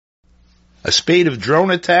A spate of drone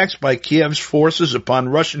attacks by Kiev's forces upon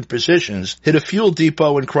Russian positions hit a fuel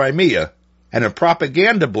depot in Crimea, and a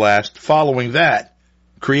propaganda blast following that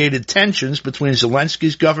created tensions between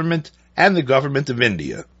Zelensky's government and the government of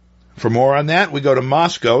India. For more on that, we go to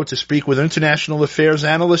Moscow to speak with international affairs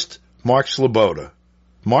analyst Mark Sleboda.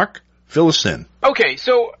 Mark, fill us in. Okay,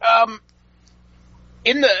 so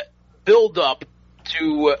in the build-up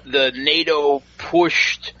to the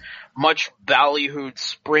NATO-pushed, much ballyhooed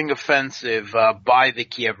spring offensive by the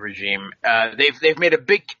Kiev regime, they've made a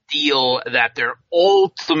big deal that their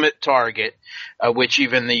ultimate target, which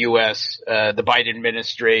even the U.S., the Biden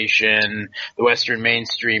administration, the Western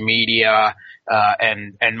mainstream media,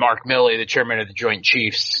 and Mark Milley, the chairman of the Joint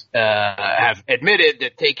Chiefs, have admitted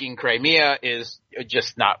that taking Crimea is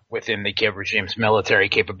just not within the Kiev regime's military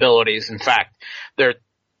capabilities. In fact, they're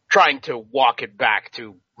trying to walk it back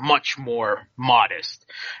to much more modest,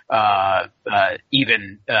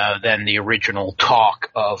 even than the original talk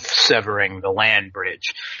of severing the land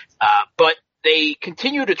bridge. But they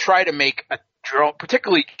continue to try to make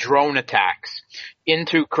particularly drone attacks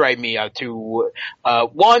into Crimea to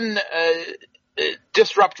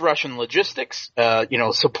disrupt Russian logistics,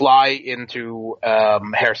 supply into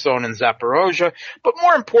Kherson and Zaporozhye, but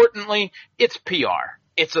more importantly, it's PR.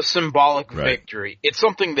 It's a symbolic victory. It's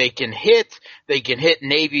something they can hit. They can hit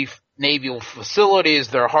naval facilities.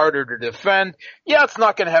 They're harder to defend. Yeah, it's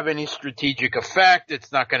not going to have any strategic effect.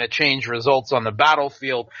 It's not going to change results on the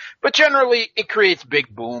battlefield. But generally, it creates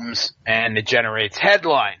big booms and it generates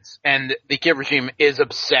headlines. And the Kiev regime is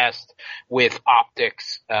obsessed with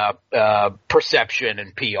optics, perception,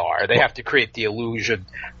 and PR. They have to create the illusion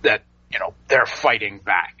that they're fighting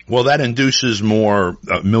back. Well, that induces more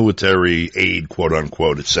military aid, quote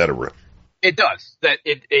unquote, et cetera. It does. That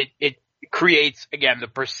it creates, again, the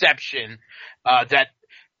perception that,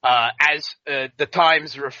 as the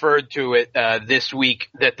Times referred to it this week,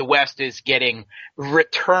 that the West is getting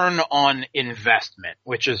return on investment,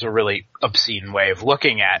 which is a really obscene way of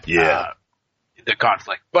looking at the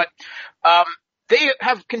conflict. But they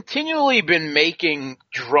have continually been making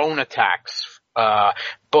drone attacks,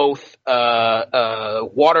 both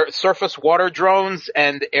surface water drones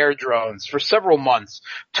and air drones for several months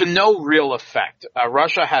to no real effect.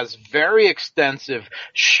 Russia has very extensive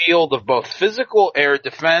shield of both physical air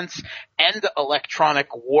defense and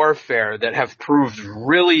electronic warfare that have proved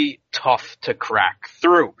really tough to crack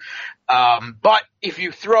through. But if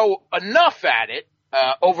you throw enough at it,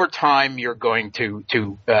 over time, you're going to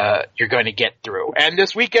get through. And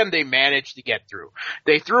this weekend, they managed to get through.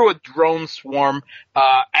 They threw a drone swarm,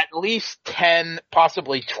 at least 10,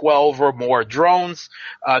 possibly 12 or more drones.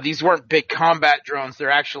 These weren't big combat drones.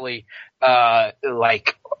 They're actually,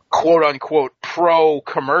 quote unquote pro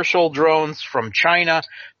commercial drones from China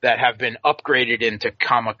that have been upgraded into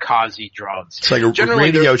kamikaze drones. It's like a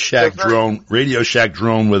Radio Shack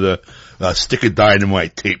drone with a stick of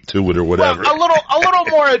dynamite taped to it or whatever. Well, a little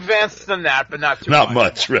more advanced than that, but not too Not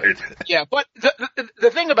much, right? Yeah, but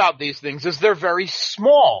the thing about these things is they're very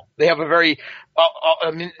small. They have a very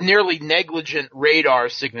nearly negligent radar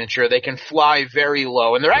signature. They can fly very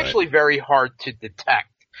low, and they're actually very hard to detect.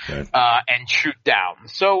 Right. And shoot down.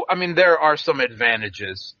 So, there are some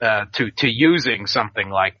advantages to using something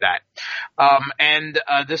like that. And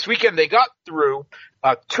this weekend they got through.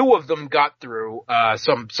 2 of them got through.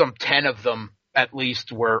 Some 10 of them at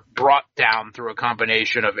least were brought down through a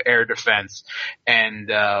combination of air defense and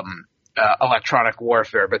electronic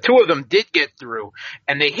warfare. But 2 of them did get through,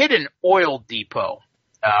 and they hit an oil depot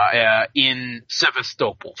in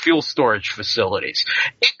Sevastopol, fuel storage facilities.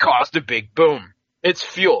 It caused a big boom. It's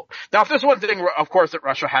fuel. Now, if there's one thing, of course, that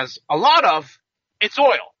Russia has a lot of, it's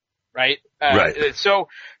oil, right? Right. So,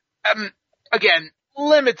 again,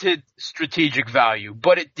 limited strategic value,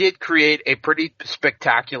 but it did create a pretty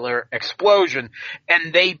spectacular explosion,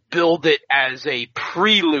 and they build it as a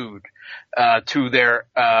prelude to their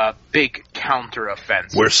big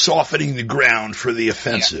counteroffensive. We're softening the ground for the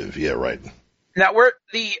offensive. Yeah, right. Now, where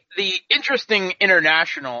the interesting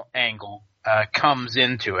international angle comes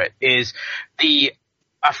into it is the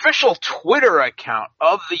official Twitter account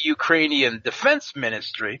of the Ukrainian Defense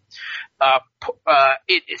Ministry.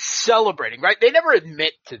 It is celebrating, right? They never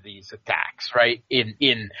admit to these attacks, right?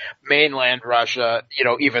 In mainland Russia,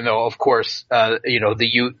 even though, of course,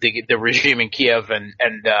 the regime in Kiev and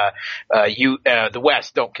the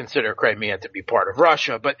West don't consider Crimea to be part of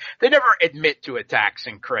Russia, but they never admit to attacks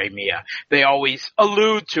in Crimea. They always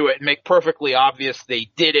allude to it and make perfectly obvious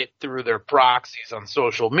they did it through their proxies on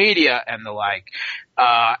social media and the like.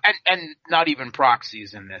 And not even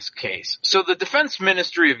proxies in this case. So the Defense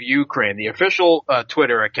Ministry of Ukraine Ukraine, the official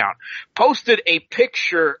Twitter account, posted a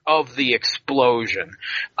picture of the explosion,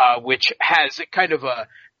 which has a kind of a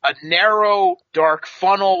narrow, dark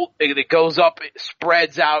funnel that goes up, it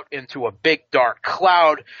spreads out into a big, dark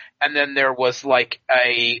cloud, and then there was like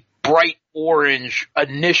a bright orange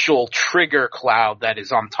initial trigger cloud that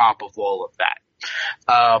is on top of all of that.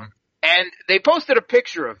 And they posted a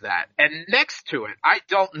picture of that, and next to it, I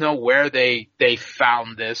don't know where they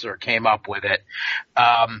found this or came up with it,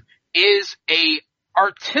 is a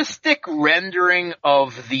artistic rendering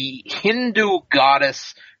of the Hindu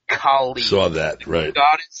goddess Kali. Saw that, right.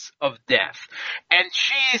 Goddess of death. And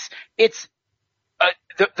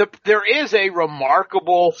there is a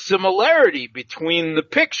remarkable similarity between the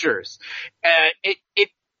pictures. It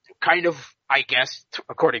kind of, I guess,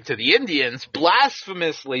 according to the Indians,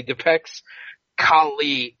 blasphemously depicts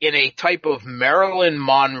Kali in a type of Marilyn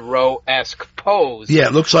Monroe-esque pose. Yeah,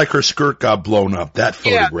 it looks like her skirt got blown up, that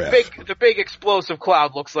photograph. Yeah, the big explosive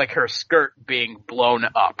cloud looks like her skirt being blown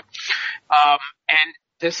up. And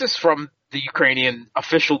this is from the Ukrainian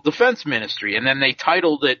official defense ministry, and then they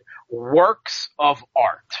titled it Works of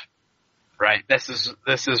Art. Right? This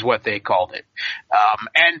is what they called it.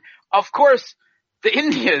 And of course, the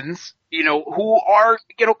Indians, who are,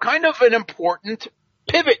 kind of an important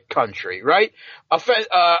pivot country, right?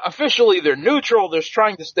 Officially, they're neutral. They're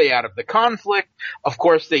trying to stay out of the conflict. Of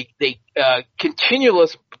course, they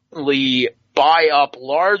continuously buy up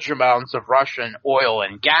large amounts of Russian oil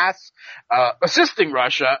and gas, assisting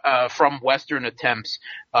Russia from Western attempts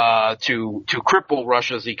to cripple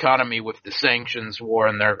Russia's economy with the sanctions war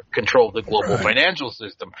and their control of the global financial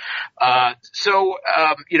system.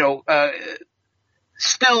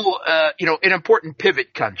 Still, an important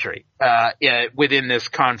pivot country within this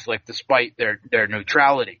conflict, despite their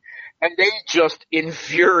neutrality, and they just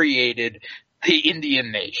infuriated the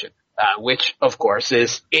Indian nation. Which of course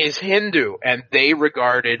is Hindu, and they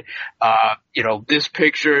regarded, this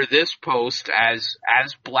picture, this post as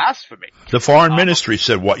blasphemy. The foreign ministry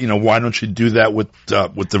said, why don't you do that with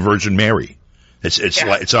the Virgin Mary?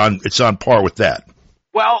 It's on par with that.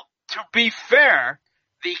 Well, to be fair,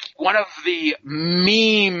 one of the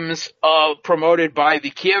memes, promoted by the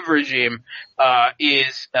Kiev regime,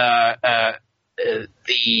 is, the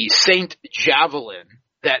Saint Javelin,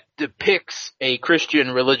 that depicts a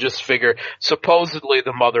Christian religious figure, supposedly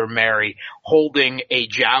the Mother Mary, holding a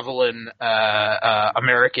Javelin,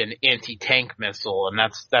 American anti-tank missile. And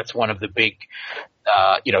that's one of the big,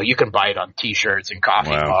 you can buy it on t-shirts and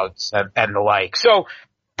coffee mugs and the like. So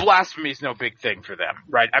blasphemy is no big thing for them,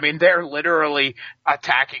 right? I mean, they're literally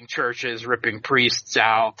attacking churches, ripping priests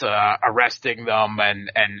out, arresting them,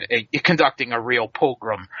 and conducting a real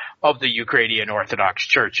pogrom of the Ukrainian Orthodox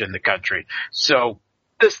Church in the country. So,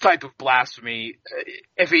 this type of blasphemy,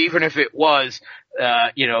 even if it was,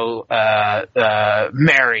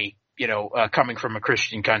 Mary, coming from a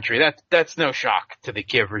Christian country, that's no shock to the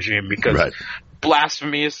Kiev regime, because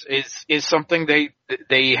blasphemy is something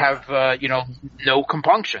they have, no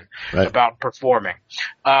compunction about performing.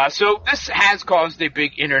 So this has caused a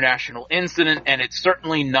big international incident, and it's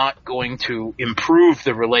certainly not going to improve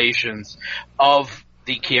the relations of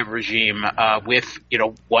the Kiev regime with,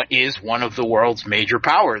 what is one of the world's major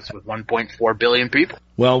powers with 1.4 billion people.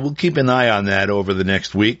 Well, we'll keep an eye on that over the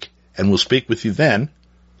next week, and we'll speak with you then.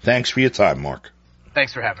 Thanks for your time, Mark.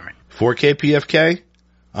 Thanks for having me. For KPFK,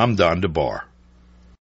 I'm Don DeBar.